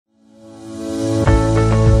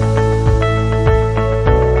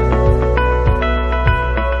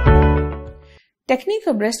Technique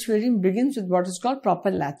for breastfeeding begins with what is called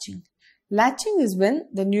proper latching. Latching is when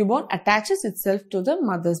the newborn attaches itself to the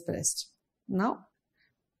mother's breast. Now,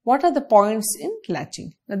 what are the points in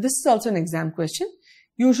latching? Now, this is also an exam question.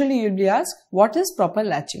 Usually, you will be asked, what is proper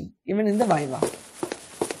latching? Even in the Viva.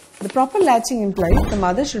 The proper latching implies the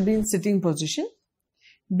mother should be in sitting position.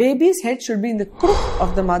 Baby's head should be in the crook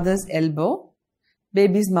of the mother's elbow.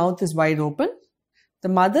 Baby's mouth is wide open. The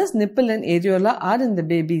mother's nipple and areola are in the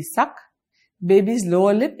baby's suck. Baby's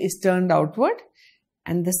lower lip is turned outward.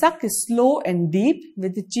 And the suck is slow and deep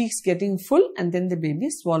with the cheeks getting full and then the baby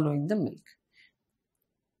swallowing the milk.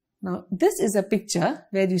 Now, this is a picture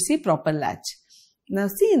where you see proper latch. Now,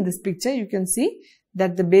 see in this picture, you can see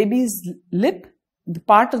that the baby's lip, the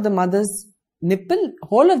part of the mother's nipple,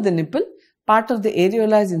 whole of the nipple, part of the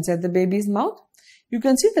areola is inside the baby's mouth. You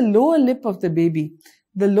can see the lower lip of the baby.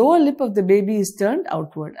 The lower lip of the baby is turned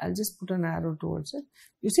outward. I'll just put an arrow towards it.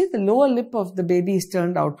 You see the lower lip of the baby is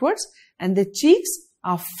turned outwards and the cheeks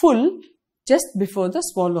are full just before the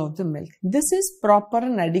swallow of the milk. This is proper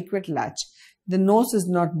and adequate latch. The nose is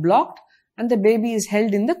not blocked and the baby is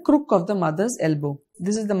held in the crook of the mother's elbow.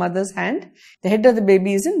 This is the mother's hand. The head of the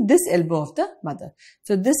baby is in this elbow of the mother.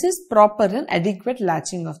 So, this is proper and adequate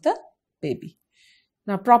latching of the baby.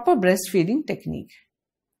 Now, proper breastfeeding technique.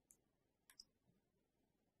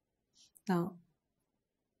 Now,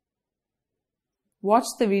 watch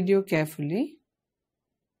the video carefully.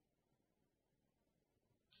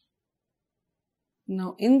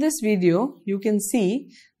 Now, in this video, you can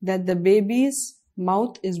see that the baby's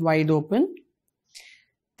mouth is wide open.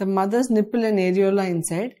 The mother's nipple and areola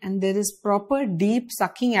inside, and there is proper deep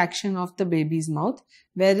sucking action of the baby's mouth,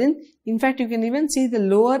 wherein, in fact, you can even see the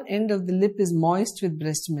lower end of the lip is moist with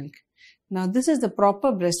breast milk. Now, this is the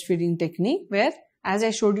proper breastfeeding technique where, as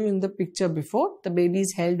I showed you in the picture before, the baby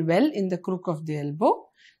is held well in the crook of the elbow.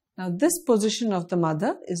 Now, this position of the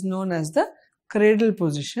mother is known as the cradle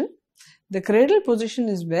position. The cradle position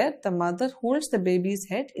is where the mother holds the baby's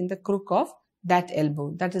head in the crook of that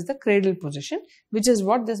elbow. That is the cradle position, which is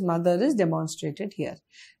what this mother is demonstrated here.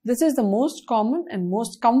 This is the most common and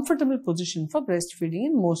most comfortable position for breastfeeding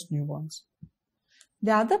in most newborns.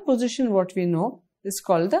 The other position what we know is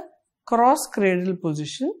called the cross cradle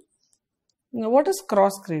position. Now, what is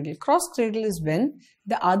cross cradle? Cross cradle is when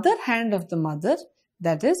the other hand of the mother,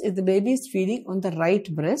 that is, if the baby is feeding on the right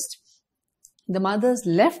breast, the mother's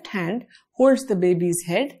left hand holds the baby's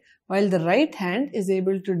head while the right hand is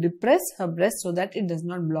able to depress her breast so that it does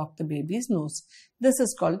not block the baby's nose. This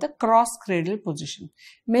is called the cross cradle position.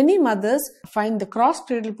 Many mothers find the cross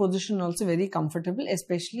cradle position also very comfortable,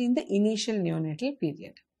 especially in the initial neonatal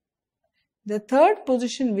period. The third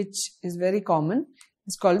position, which is very common,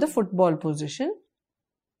 is called the football position.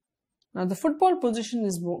 Now, the football position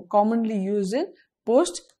is commonly used in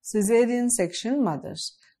post-cesarean section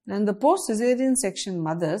mothers. And the post-cesarean section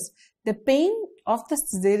mothers, the pain of the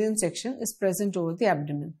cesarean section is present over the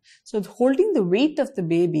abdomen. So, holding the weight of the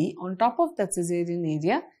baby on top of that cesarean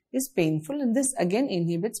area is painful, and this again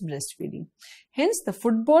inhibits breastfeeding. Hence, the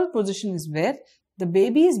football position is where the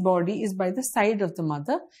baby's body is by the side of the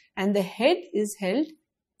mother and the head is held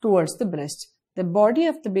towards the breast. The body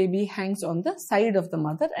of the baby hangs on the side of the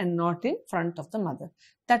mother and not in front of the mother.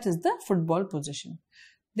 That is the football position.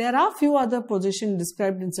 There are few other positions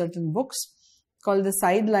described in certain books called the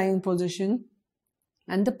side-lying position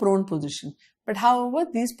and the prone position. But however,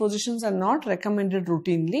 these positions are not recommended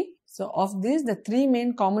routinely. So, of these, the three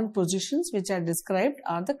main common positions which are described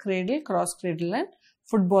are the cradle, cross cradle and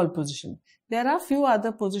football position. There are few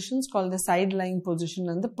other positions called the side-lying position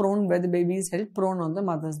and the prone, where the baby is held prone on the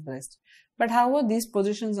mother's breast. But however, these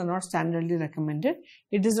positions are not standardly recommended.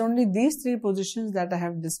 It is only these three positions that I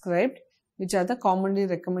have described which are the commonly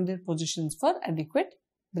recommended positions for adequate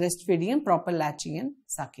breastfeeding and proper latching and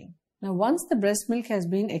sucking. Now, once the breast milk has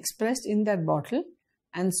been expressed in that bottle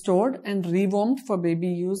and stored and rewarmed for baby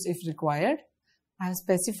use if required, I have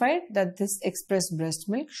specified that this expressed breast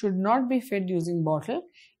milk should not be fed using bottle.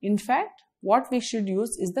 In fact, what we should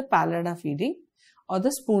use is the Pallada feeding or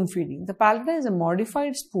the spoon feeding. The Pallada is a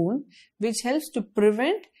modified spoon which helps to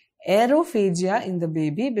prevent aerophagia in the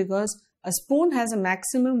baby, because a spoon has a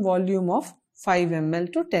maximum volume of 5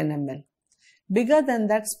 ml to 10 ml. Bigger than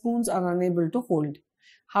that, spoons are unable to hold.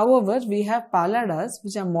 However, we have Palladas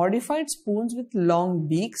which are modified spoons with long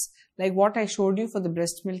beaks, like what I showed you for the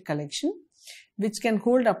breast milk collection, which can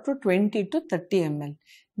hold up to 20 to 30 ml.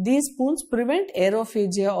 These spoons prevent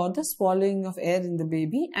aerophagia or the swallowing of air in the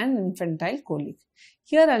baby and infantile colic.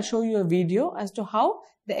 Here I'll show you a video as to how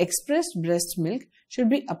the expressed breast milk should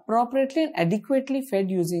be appropriately and adequately fed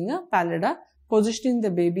using a Pallada, positioning the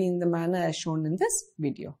baby in the manner as shown in this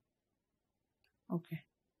video. Okay.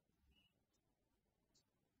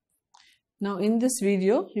 Now in this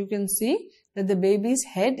video, you can see that the baby's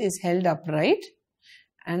head is held upright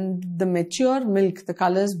and the mature milk, the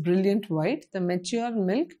color is brilliant white, the mature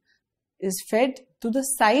milk is fed to the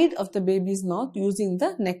side of the baby's mouth using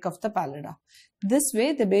the neck of the pallada. This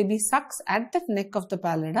way, the baby sucks at the neck of the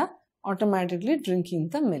pallada, automatically drinking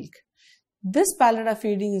the milk. This pallada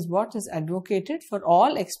feeding is what is advocated for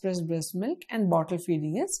all express breast milk, and bottle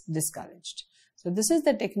feeding is discouraged. So this is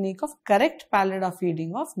the technique of correct pallada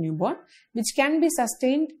feeding of newborn, which can be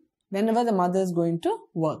sustained whenever the mother is going to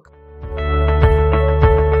work.